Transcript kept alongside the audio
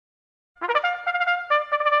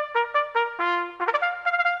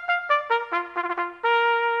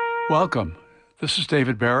Welcome. This is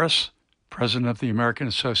David Barris, President of the American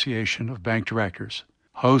Association of Bank Directors,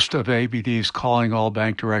 host of ABD's Calling All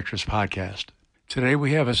Bank Directors podcast. Today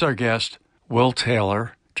we have as our guest Will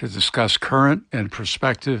Taylor to discuss current and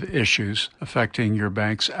prospective issues affecting your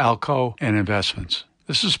bank's ALCO and investments.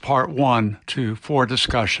 This is part 1 to 4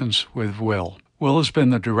 discussions with Will. Will has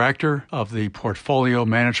been the director of the Portfolio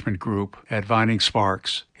Management Group at Vining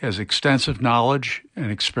Sparks. He has extensive knowledge and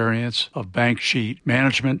experience of bank sheet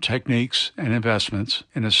management techniques and investments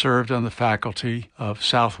and has served on the faculty of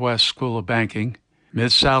Southwest School of Banking,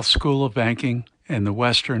 Mid-South School of Banking, and the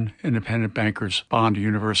Western Independent Bankers Bond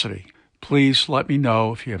University. Please let me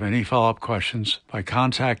know if you have any follow-up questions by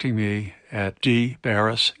contacting me at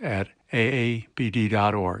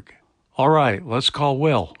dbarris@aabd.org. All right, let's call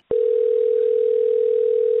Will.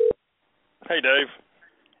 Hey, Dave.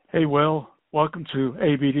 Hey, Will. Welcome to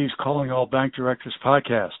ABD's Calling All Bank Directors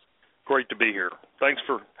podcast. Great to be here. Thanks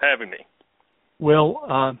for having me.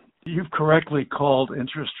 Will, you've correctly called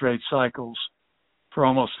interest rate cycles for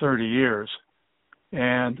almost 30 years.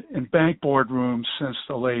 And in bank boardrooms since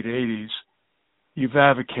the late 80s, you've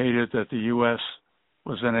advocated that the U.S.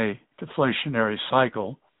 was in a deflationary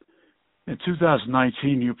cycle. In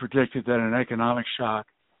 2019, you predicted that an economic shock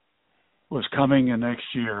was coming in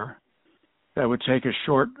next year that would take the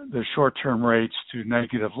short-term rates to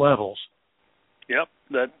negative levels. Yep,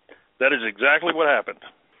 that is exactly what happened,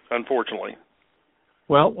 unfortunately.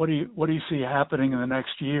 Well, what do you see happening in the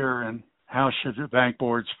next year, and how should the bank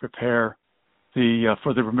boards prepare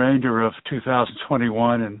for the remainder of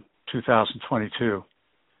 2021 and 2022?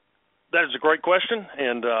 That is a great question,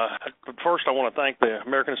 and first I want to thank the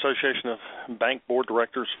American Association of Bank Board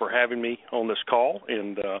Directors for having me on this call.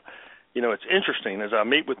 And it's interesting, as I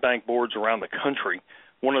meet with bank boards around the country,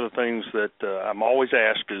 one of the things that I'm always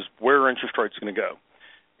asked is where are interest rates going to go?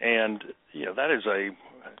 And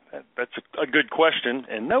that's a good question,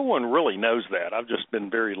 and no one really knows that. I've just been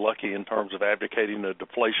very lucky in terms of advocating a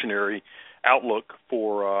deflationary outlook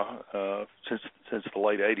for since the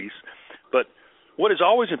late 80s. But what is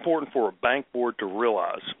always important for a bank board to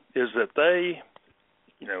realize is that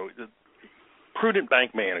prudent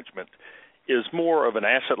bank management is more of an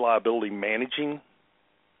asset liability managing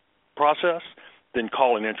process than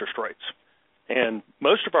calling interest rates. And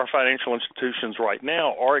most of our financial institutions right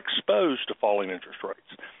now are exposed to falling interest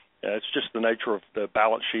rates. It's just the nature of the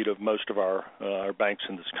balance sheet of most of our banks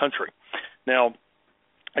in this country. Now,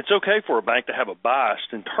 it's okay for a bank to have a bias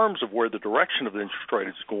in terms of where the direction of the interest rate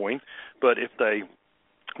is going, but if they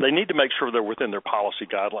need to make sure they're within their policy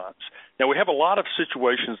guidelines. Now, we have a lot of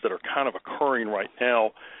situations that are kind of occurring right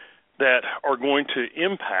now that are going to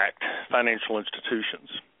impact financial institutions.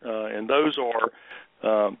 And those are,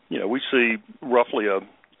 we see roughly a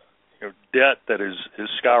debt that is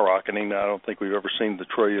skyrocketing. I don't think we've ever seen the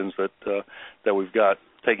trillions that we've got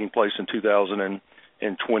taking place in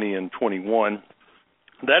 2020 and 21.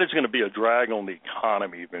 That is going to be a drag on the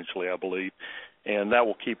economy eventually, I believe, and that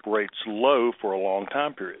will keep rates low for a long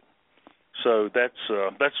time period. So that's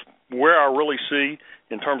where I really see,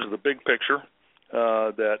 in terms of the big picture,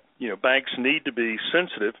 that banks need to be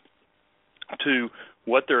sensitive to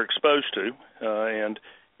what they're exposed to, and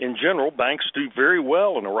in general, banks do very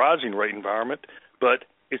well in a rising rate environment, but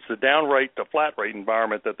it's the down rate to flat rate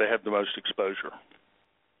environment that they have the most exposure.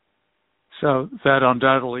 So that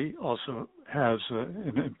undoubtedly also has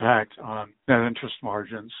an impact on net interest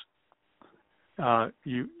margins.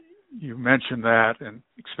 You mentioned that, and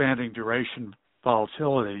expanding duration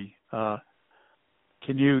volatility.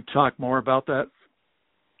 Can you talk more about that?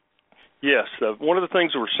 Yes. One of the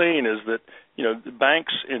things that we're seeing is that the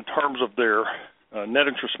banks, in terms of their net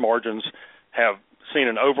interest margins, have seen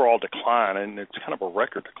an overall decline, and it's kind of a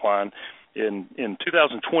record decline. In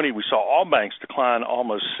 2020, we saw all banks decline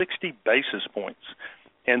almost 60 basis points.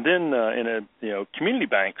 And then in a community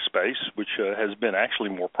bank space, which has been actually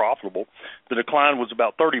more profitable, the decline was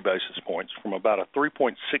about 30 basis points, from about a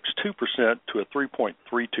 3.62% to a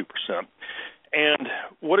 3.32%. And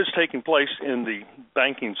what is taking place in the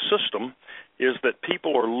banking system is that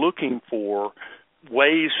people are looking for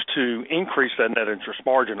ways to increase that net interest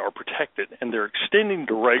margin or protect it, and they're extending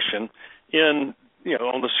duration on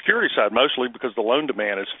the security side mostly because the loan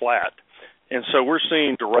demand is flat. And so we're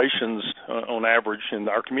seeing durations on average in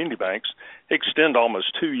our community banks extend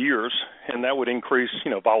almost 2 years, and that would increase,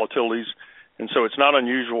 volatilities. And so it's not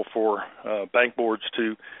unusual for bank boards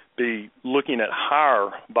to be looking at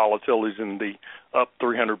higher volatilities in the up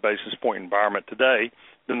 300 basis point environment today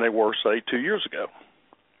than they were, say, 2 years ago.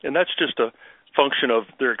 And that's just a function of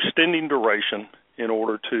their extending duration in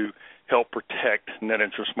order to help protect net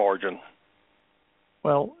interest margin.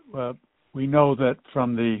 Well, We know that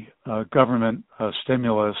from the government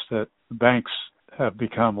stimulus that banks have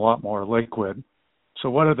become a lot more liquid. So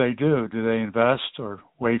what do they do? Do they invest or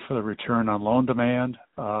wait for the return on loan demand?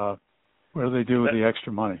 What do they do with the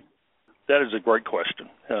extra money? That is a great question,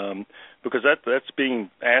 because that's being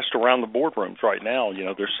asked around the boardrooms right now. You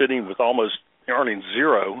know, they're sitting with almost earning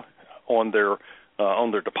zero on their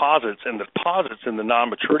deposits, and the deposits in the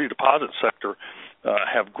non-maturity deposit sector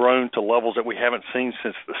have grown to levels that we haven't seen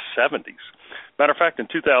since the 70s. Matter of fact, in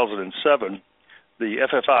 2007, the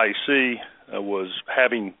FFIEC was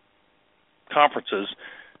having conferences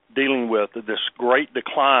dealing with this great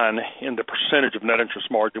decline in the percentage of net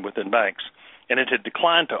interest margin within banks, and it had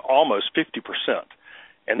declined to almost 50%.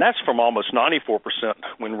 And that's from almost 94%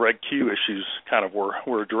 when Reg Q issues kind of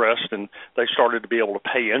were addressed, and they started to be able to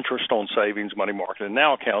pay interest on savings, money market, and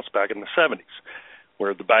now accounts back in the 70s,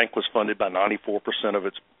 where the bank was funded by 94% of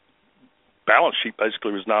its balance sheet,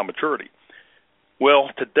 basically was non-maturity. Well,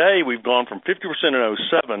 today we've gone from 50% in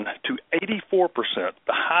 07 to 84%,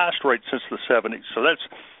 the highest rate since the 70s. So that's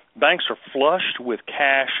banks are flushed with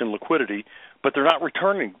cash and liquidity, but they're not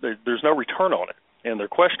returning. There's no return on it. And their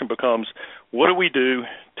question becomes, what do we do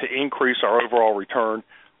to increase our overall return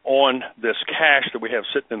on this cash that we have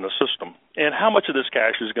sitting in the system? And how much of this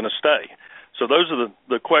cash is going to stay? So those are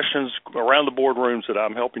the questions around the boardrooms that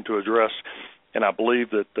I'm helping to address. And I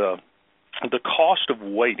believe that the cost of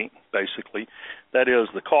waiting, basically, that is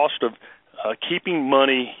the cost of keeping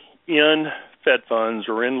money in Fed funds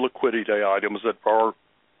or in liquidity items that are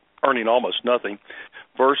earning almost nothing,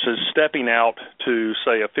 versus stepping out to,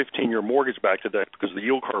 say, a 15-year mortgage back today, because the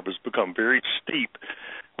yield curve has become very steep.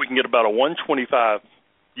 We can get about a 125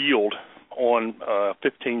 yield on a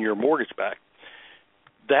 15-year mortgage back.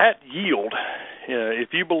 That yield, if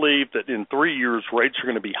you believe that in 3 years rates are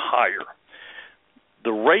going to be higher,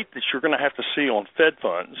 the rate that you're going to have to see on Fed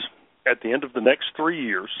funds at the end of the next 3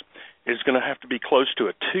 years is going to have to be close to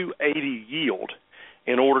a 280 yield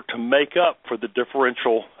in order to make up for the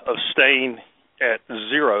differential of staying at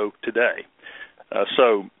zero today.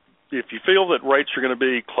 So if you feel that rates are going to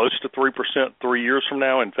be close to 3% 3 years from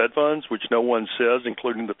now in Fed funds, which no one says,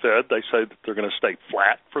 including the Fed, they say that they're going to stay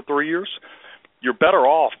flat for 3 years, you're better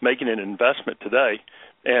off making an investment today.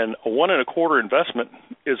 And a 1.25% investment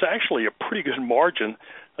is actually a pretty good margin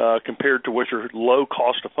compared to what your low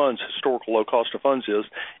cost of funds, historical low cost of funds is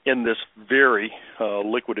in this very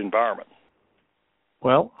liquid environment.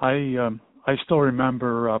 Well, I still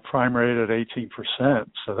remember prime rate at 18%,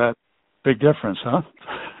 so that big difference, huh?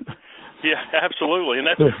 Yeah, absolutely, and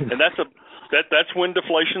that's when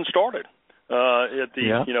deflation started.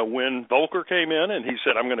 When Volcker came in and he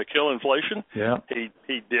said, "I'm going to kill inflation,"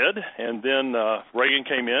 he did, and then Reagan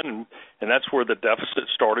came in, and that's where the deficit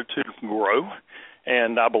started to grow.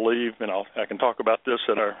 And I believe, and I can talk about this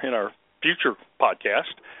in our future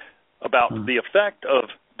podcast about the effect of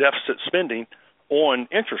deficit spending on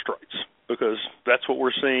interest rates, because that's what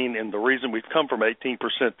we're seeing, and the reason we've come from 18%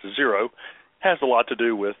 to zero has a lot to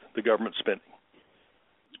do with the government spending.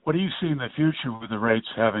 What do you see in the future with the rates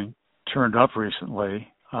having turned up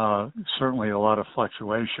recently? Certainly a lot of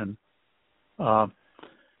fluctuation. Can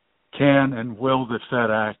and will the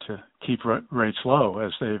Fed act to keep rates low,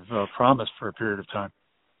 as they've promised for a period of time?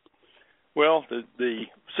 Well, the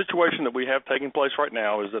situation that we have taking place right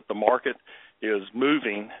now is that the market is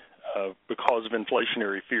moving because of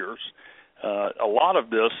inflationary fears. A lot of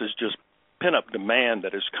this is just pent-up demand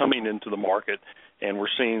that is coming into the market, and we're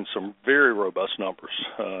seeing some very robust numbers,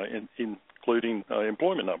 including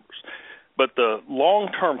employment numbers. But the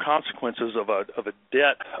long-term consequences of a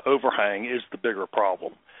debt overhang is the bigger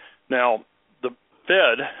problem. Now, the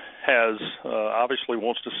Fed has obviously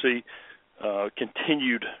wants to see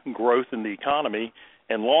continued growth in the economy,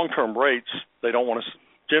 and long-term rates they don't want to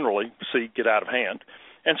generally see get out of hand.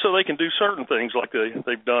 And so they can do certain things like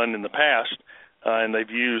they've done in the past, and they've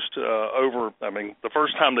used the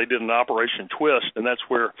first time they did an Operation Twist, and that's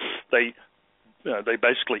where they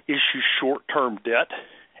basically issue short-term debt,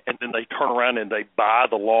 and then they turn around and they buy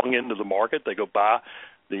the long end of the market. They go buy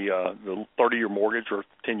the 30-year mortgage or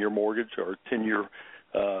 10-year mortgage or 10-year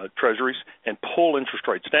treasuries and pull interest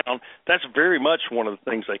rates down. That's very much one of the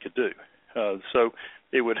things they could do. So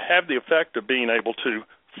it would have the effect of being able to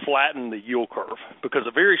flatten the yield curve, because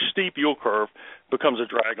a very steep yield curve becomes a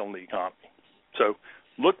drag on the economy. So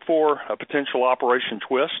look for a potential Operation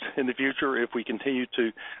Twist in the future if we continue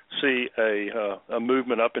to see a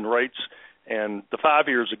movement up in rates. And the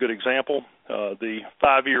 5-year is a good example. The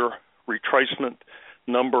 5-year retracement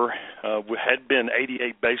number had been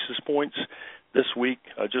 88 basis points. This week,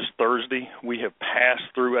 just Thursday, we have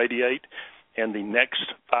passed through 88, and the next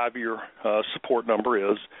 5-year support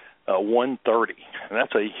number is 130, and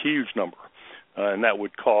that's a huge number. And that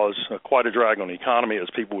would cause quite a drag on the economy, as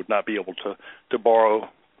people would not be able to borrow,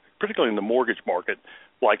 particularly in the mortgage market,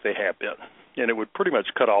 like they have been. And it would pretty much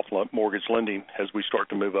cut off mortgage lending as we start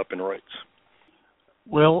to move up in rates.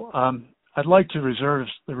 Well, I'd like to reserve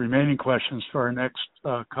the remaining questions for our next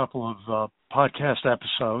couple of podcast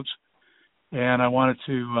episodes. And I wanted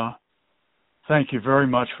to thank you very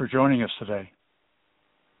much for joining us today.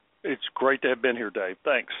 It's great to have been here, Dave.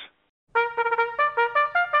 Thanks.